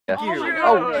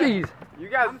Oh, jeez. You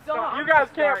guys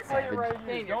can't play it right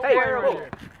here. Hey,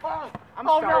 I'm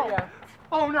sorry.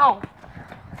 Oh no.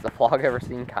 Has the vlog ever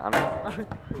seen comments?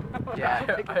 Yeah.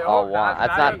 Oh wow,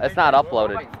 it's not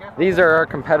uploaded. These are our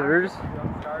competitors.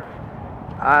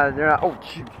 They're not. Oh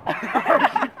shoot.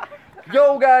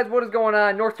 Yo guys, what is going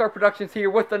on? North Star Productions here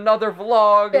with another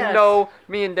vlog. Yes. You know,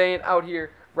 me and Dayne out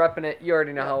here repping it. You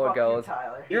already know how it goes.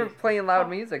 You're playing loud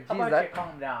music. Jeez, that.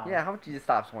 Calm down. Yeah, how about you just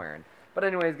stop swearing? But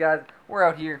anyways, guys, we're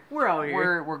out here.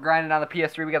 We're grinding on the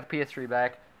PS3. We got the PS3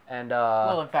 back, and A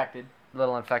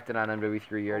little infected on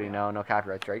MW3. You already know, no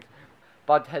copyright strikes.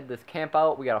 About to head this camp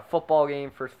out. We got a football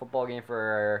game, first football game for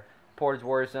our Portage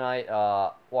Warriors tonight.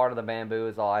 Water the bamboo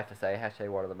is all I have to say. Hashtag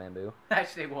water the bamboo.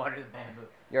 Hashtag water the bamboo.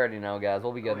 You already know, guys.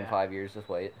 We'll be good in 5 years. Just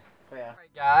wait. Oh, yeah.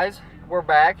 Alright, guys, we're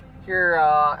back here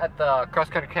at the cross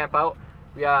country camp out.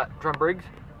 We got Trent Briggs.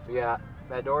 We got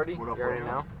Matt Doherty. You already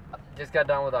know. Just got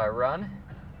done with our run.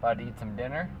 About to eat some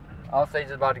dinner. Allstage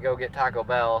is about to go get Taco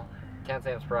Bell. Can't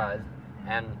say I'm surprised.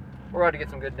 And we're about to get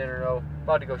some good dinner though.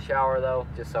 About to go shower though,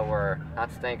 just so we're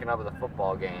not stinking up at the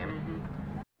football game.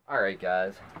 Alright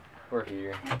guys, we're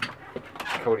here.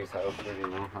 Cody's house.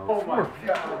 Oh my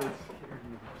god.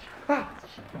 This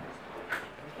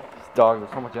dog has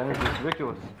so much energy, it's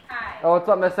ridiculous. Hi. Oh, what's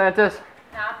up, Miss Santos?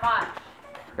 Not much.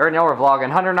 You already know we're vlogging.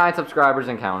 109 subscribers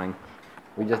and counting.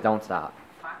 We just don't stop.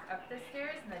 Walk up the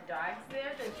stairs and the dog's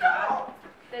there.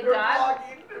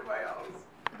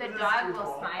 The dog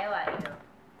will smile at you.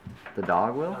 The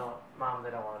dog will? No, Mom, they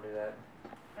don't want to do that.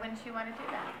 When she want to do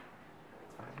that?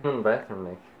 In the bathroom,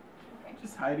 Nick.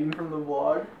 Just hiding from the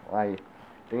vlog. Why?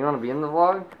 Do you want to be in the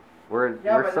vlog? We're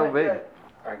so big.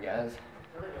 Alright guys.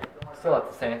 Still at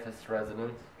the Santos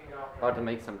residence. About to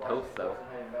make some toast though.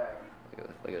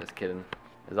 Look at this kid.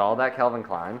 Is all that Calvin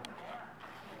Klein?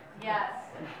 Yes,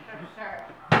 for sure.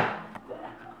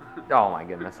 Oh my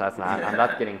goodness, that's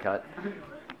getting cut.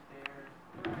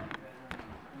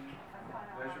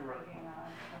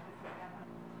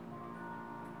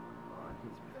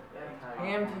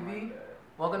 Hey MTV,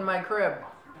 welcome to my crib.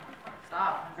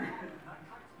 Stop.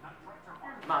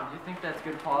 Mom, do you think that's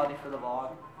good quality for the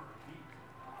vlog?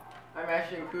 I'm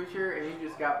Ashton Kutcher and you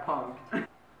just got punked.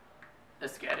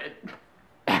 Let's get it.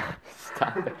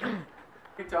 Stop it.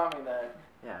 You taught me that.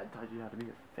 Yeah, I taught you how to be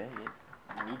a faggot.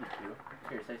 You needed to.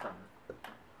 Here, say something. I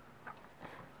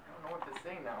don't know what to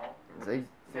say now. Say,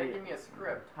 Give me a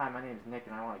script. Hi, my name's Nick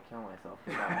and I want to kill myself.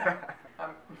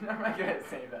 I'm not gonna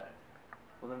say that.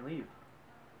 Well, then leave.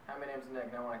 Hi, my name's Nick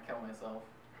and I want to kill myself.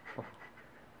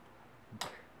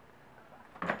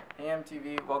 Hey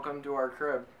MTV, welcome to our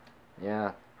crib.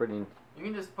 yeah, pretty You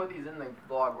can just put these in the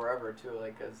vlog wherever too,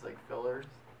 like as like fillers.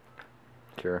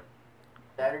 sure.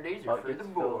 Saturdays are for the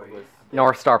Buckets filled boys. with-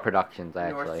 North Star Productions,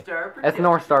 actually. North Star That's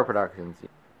North Star Productions.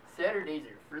 Saturdays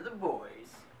are for the boys.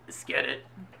 Let's get it.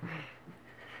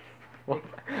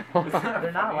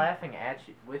 They're not laughing at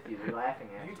you, with you. They're laughing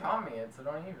at you. You taught me it, so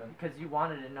don't even. Because you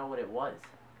wanted to know what it was.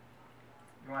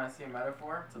 You want to see a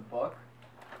metaphor? It's a book.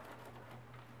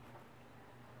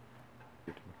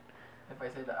 If I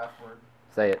say the F word.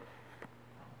 Say it.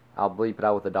 I'll bleep it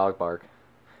out with a dog bark.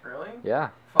 Really? Yeah.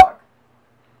 Fuck.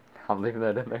 I'm leaving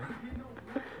that in there.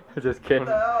 Just kidding.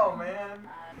 What the hell, man?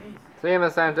 See you,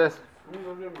 Miss Santos.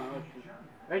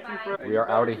 Thank you for. We are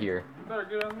out of here. Oh,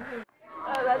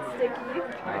 that's sticky.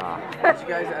 Did you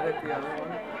guys edit the other one?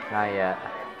 Not yet.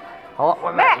 Hold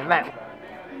on, Matt.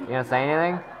 You gonna say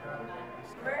anything?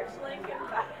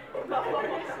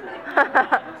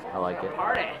 I like it.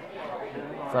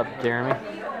 What's up, Jeremy?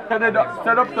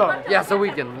 Set up the. Yeah, so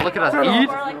we can look at us eat.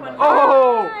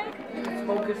 Oh! It's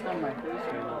focused on my face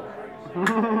right now.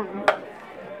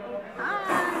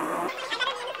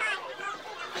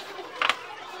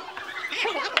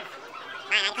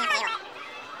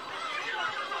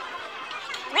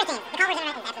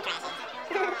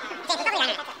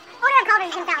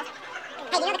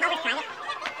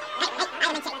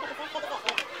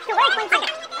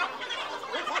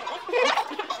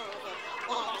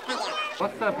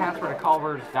 What's the password to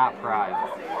Culver's.prize?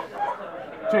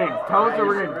 James, tell us what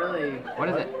we're gonna. Really? What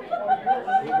is it?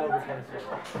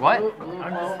 What?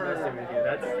 I'm just messing with you.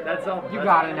 That's all. You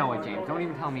gotta know it, James. Don't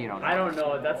even tell me you don't know. I don't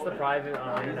know. That's the private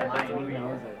internet. I don't use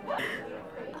it.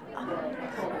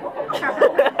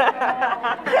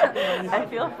 I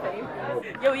feel famous.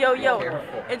 Yo, yo, yo.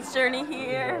 It's Journey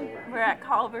here. We're at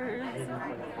Culver's.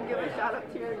 Give a shout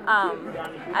out to your.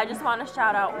 I just want to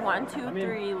shout out 1, 2,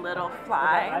 3 Little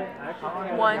Fly,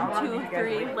 1, 2,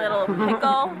 3 Little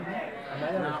Pickle,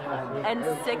 and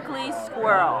Sickly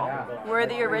Squirrel. We're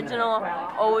the original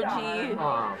OG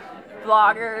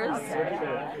vloggers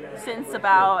since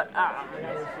about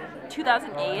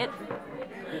 2008.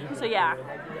 So yeah.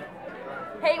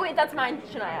 Hey, wait, that's mine,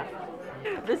 Shania.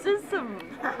 This is some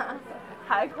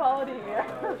high quality.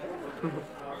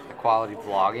 Quality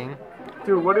vlogging.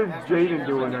 Dude, what is Jaden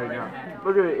doing right now?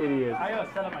 Look at the idiot.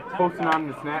 Posting on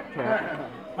the Snapchat.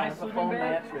 My sleeping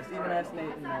bag, even asked Nate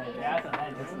and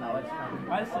it's nice.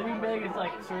 My sleeping bag is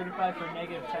like certified for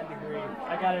 -10 degrees.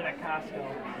 I got it at Costco.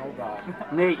 Oh god.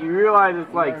 Nate, you realize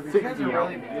it's like 60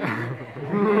 out.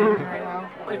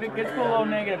 If it gets below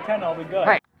 -10, I'll be good.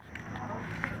 Hey.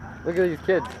 Look at these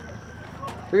kids.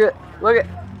 Look at.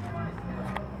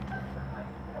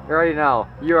 You already know.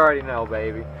 You already know,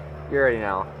 baby. You already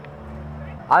know.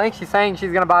 I think she's saying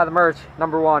she's gonna buy the merch.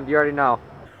 Number 1, you already know.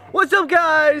 What's up,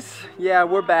 guys? Yeah,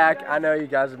 we're back. I know you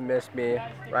guys have missed me.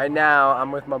 Right now, I'm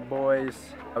with my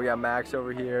boys. We got Max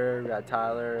over here. We got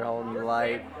Tyler holding the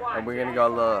light, and we're gonna go a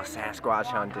little Sasquatch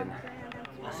hunting.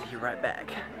 I'll see you right back.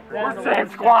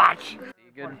 Sasquatch!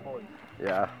 Good.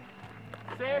 Yeah.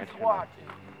 Sasquatch!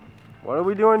 What are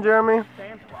we doing, Jeremy?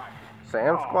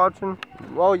 Sam squatching?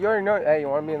 Well, you already know. Hey, you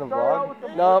want to be in the vlog?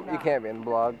 Nope, you can't be in the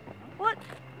vlog. What?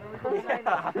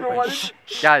 Shh,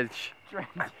 guys.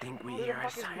 I think we hear a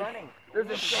sighting. There's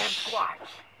a Sasquatch!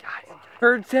 Guys,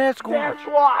 heard Sasquatch!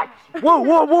 Sasquatch! Whoa,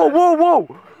 whoa, whoa, whoa, whoa!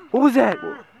 What was that?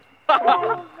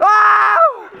 Oh!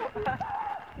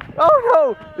 Oh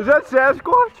no! Is that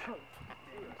Sasquatch?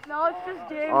 No, it's just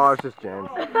James. Oh, it's just James.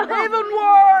 Even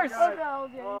worse! What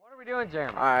are we doing,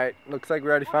 Jeremy? Alright, looks like we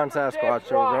already found Sasquatch,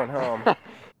 so we're going home.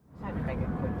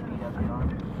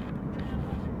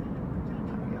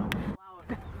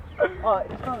 Oh,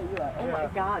 it's probably you. Oh my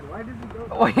god, why does he go?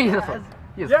 Oh, he's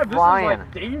Yeah, flying. this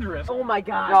is like dangerous. Oh my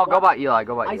god. No, go by Eli.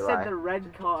 Go by I Eli. said the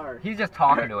red car. He's just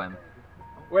talking to him.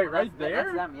 Wait, right That's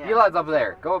there? them, yeah. Eli's up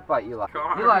there. Go up by Eli.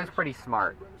 Connor. Eli's pretty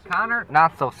smart. Connor,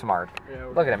 not so smart. Yeah,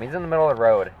 Look at him. He's in the middle of the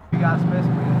road. You guys missed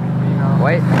me. You know.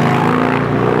 Wait.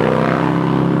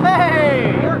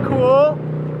 Hey! You're cool!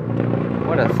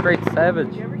 What a straight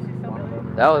savage.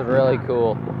 That was really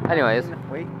cool. Anyways,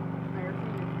 Wait.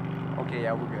 Okay,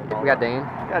 yeah, we're good. we got Dayne.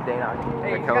 We got Dayne out here.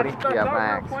 We got Cody. We got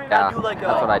Max. gotta Yeah, do like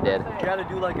that's a- what I did. You gotta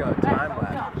do like a time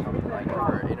lapse or something, like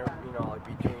for you know, like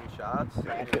between shots.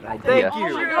 Good idea. Thank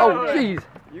you. Oh, jeez.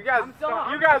 You guys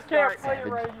can't play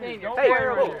Savage. right here. Don't Hey, play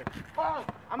right here.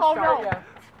 Oh no!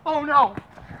 Oh no!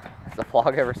 Has the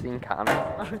vlog ever seen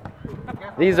Connor?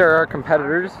 These are our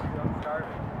competitors.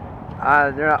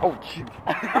 They're not. Oh, shoot.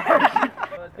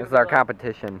 This is our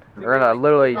competition. We're gonna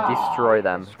literally destroy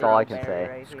them. That's all I can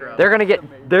say. They're gonna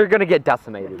get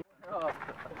decimated.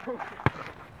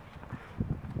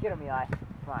 Get him, Eli.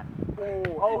 Come on.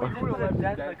 Oh, we did put a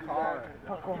dent in the car.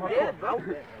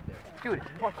 Dude,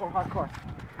 hardcore.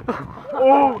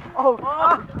 Oh! Oh,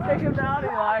 take him down,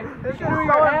 Eli. This is so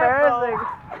embarrassing.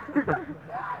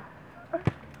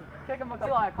 Take him,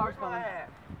 Eli. Car's coming.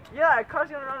 Yeah, car's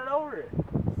gonna run it over it.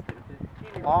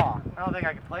 Oh, I don't think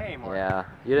I can play anymore. Yeah,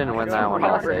 you didn't win that one,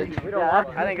 Osage.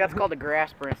 I think that's called a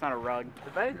grasper. It's not a rug.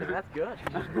 If anything, that's good.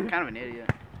 Kind of an idiot.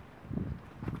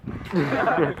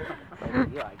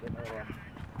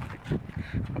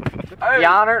 Be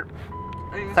honored.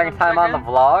 Second time on the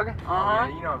vlog. Yeah,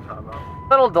 you know what I'm talking about.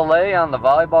 Little delay on the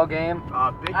volleyball game.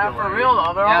 Big delay. For real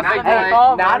though, they're Yeah, all big hey,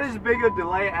 delay. Not as big a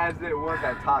delay as it was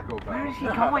at Taco Bell. Where is he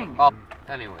going? Oh,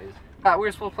 anyways. We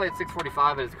were supposed to play at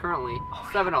 6:45, but it's currently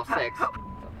 7:06.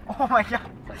 Oh my god.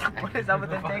 What is up with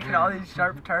them taking all these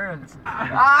sharp turns?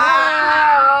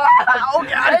 Ah! Oh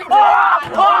god! Oh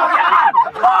god!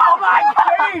 Oh my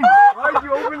god! Why'd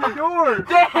you open the door?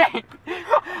 Dang!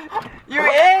 You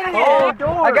idiot!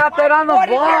 I got that on the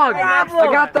vlog!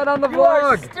 I got that on the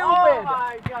vlog! Stupid! Oh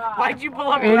my god! Why'd you pull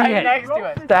up right Idiot! next to it?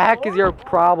 What the heck is your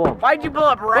problem? Why'd you pull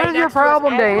up right What is your next to us?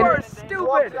 problem, Dayne? You're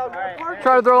stupid!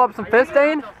 Try to throw up some fist,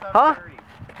 Dayne? Huh?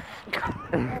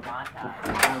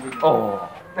 Oh.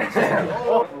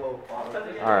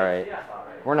 Alright.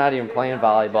 We're not even playing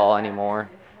volleyball anymore.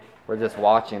 We're just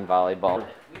watching volleyball.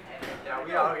 Yeah,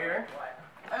 we out here.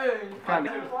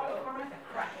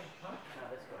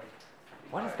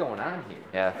 What is going on here?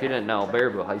 Yeah, if you didn't know,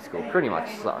 Baraboo High School pretty much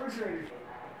sucks.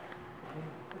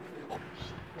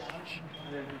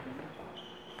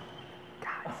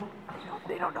 Guys,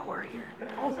 they don't know we're here.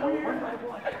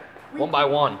 One by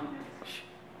one.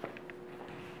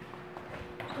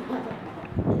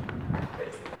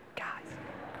 Guys,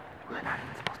 we're not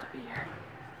even supposed to be here.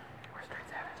 We're straight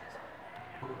savages.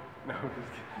 No,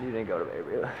 You didn't go to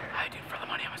Baraboo. I did for the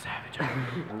money, I'm a savage.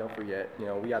 and don't forget, you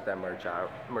know, we got that merch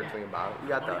out. Merch thing about. We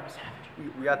got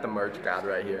the merch god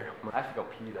right here. I have to go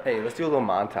pee though. Hey, let's do a little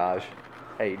montage.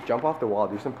 Hey, jump off the wall,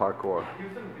 do some parkour.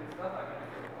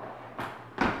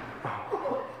 Oh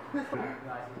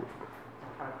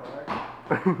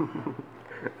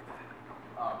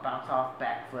Bounce off,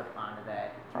 backflip onto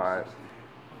that. Alright.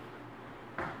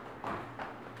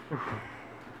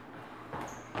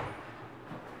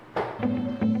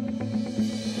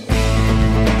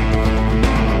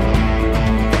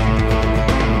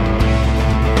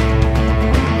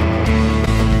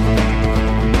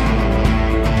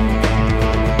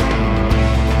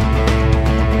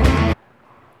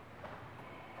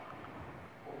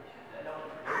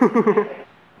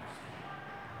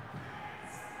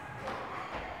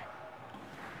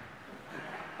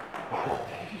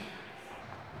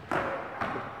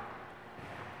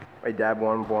 Wait, dab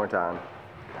one more time.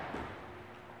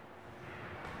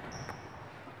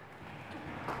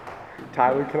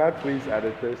 Tyler, can I please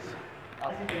edit this?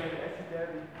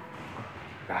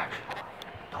 Gosh.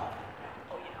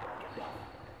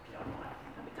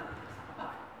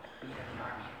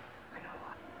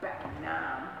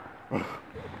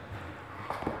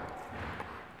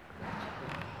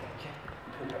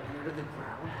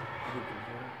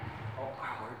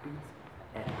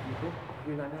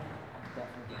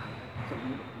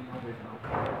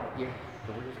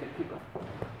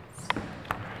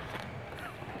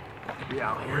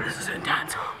 Yeah, this is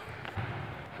intense.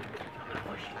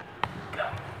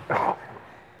 Oh.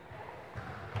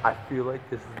 I feel like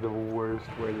this is the worst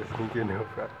way to sneak in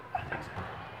over.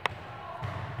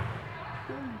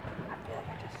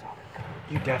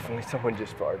 You definitely, someone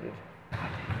just farted.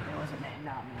 It wasn't me,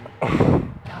 not me.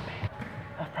 Not me.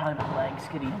 That's probably my legs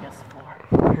getting against the floor.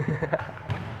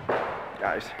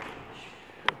 Guys,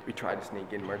 we tried to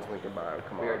sneak in Mert's Lincoln Bio.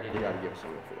 Come on, you gotta give us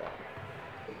something for that.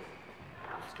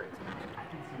 I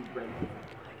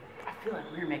feel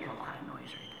like we were making a lot of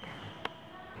noise right there.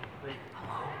 Wait,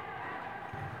 hello?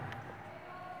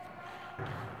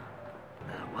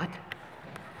 What?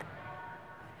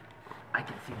 I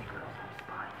can see the girls on the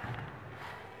spine.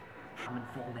 I'm in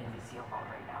full Navy SEAL mode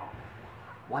right now.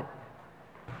 What?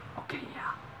 Okay,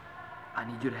 yeah. I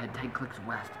need you to head 10 clicks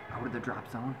west out of the drop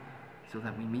zone so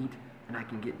that we meet and I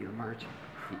can get you the merch.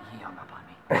 He hung up on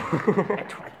me.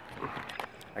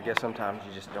 I guess sometimes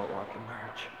you just don't want the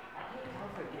merch.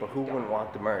 But who wouldn't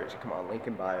want the merch? Come on, link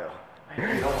in bio.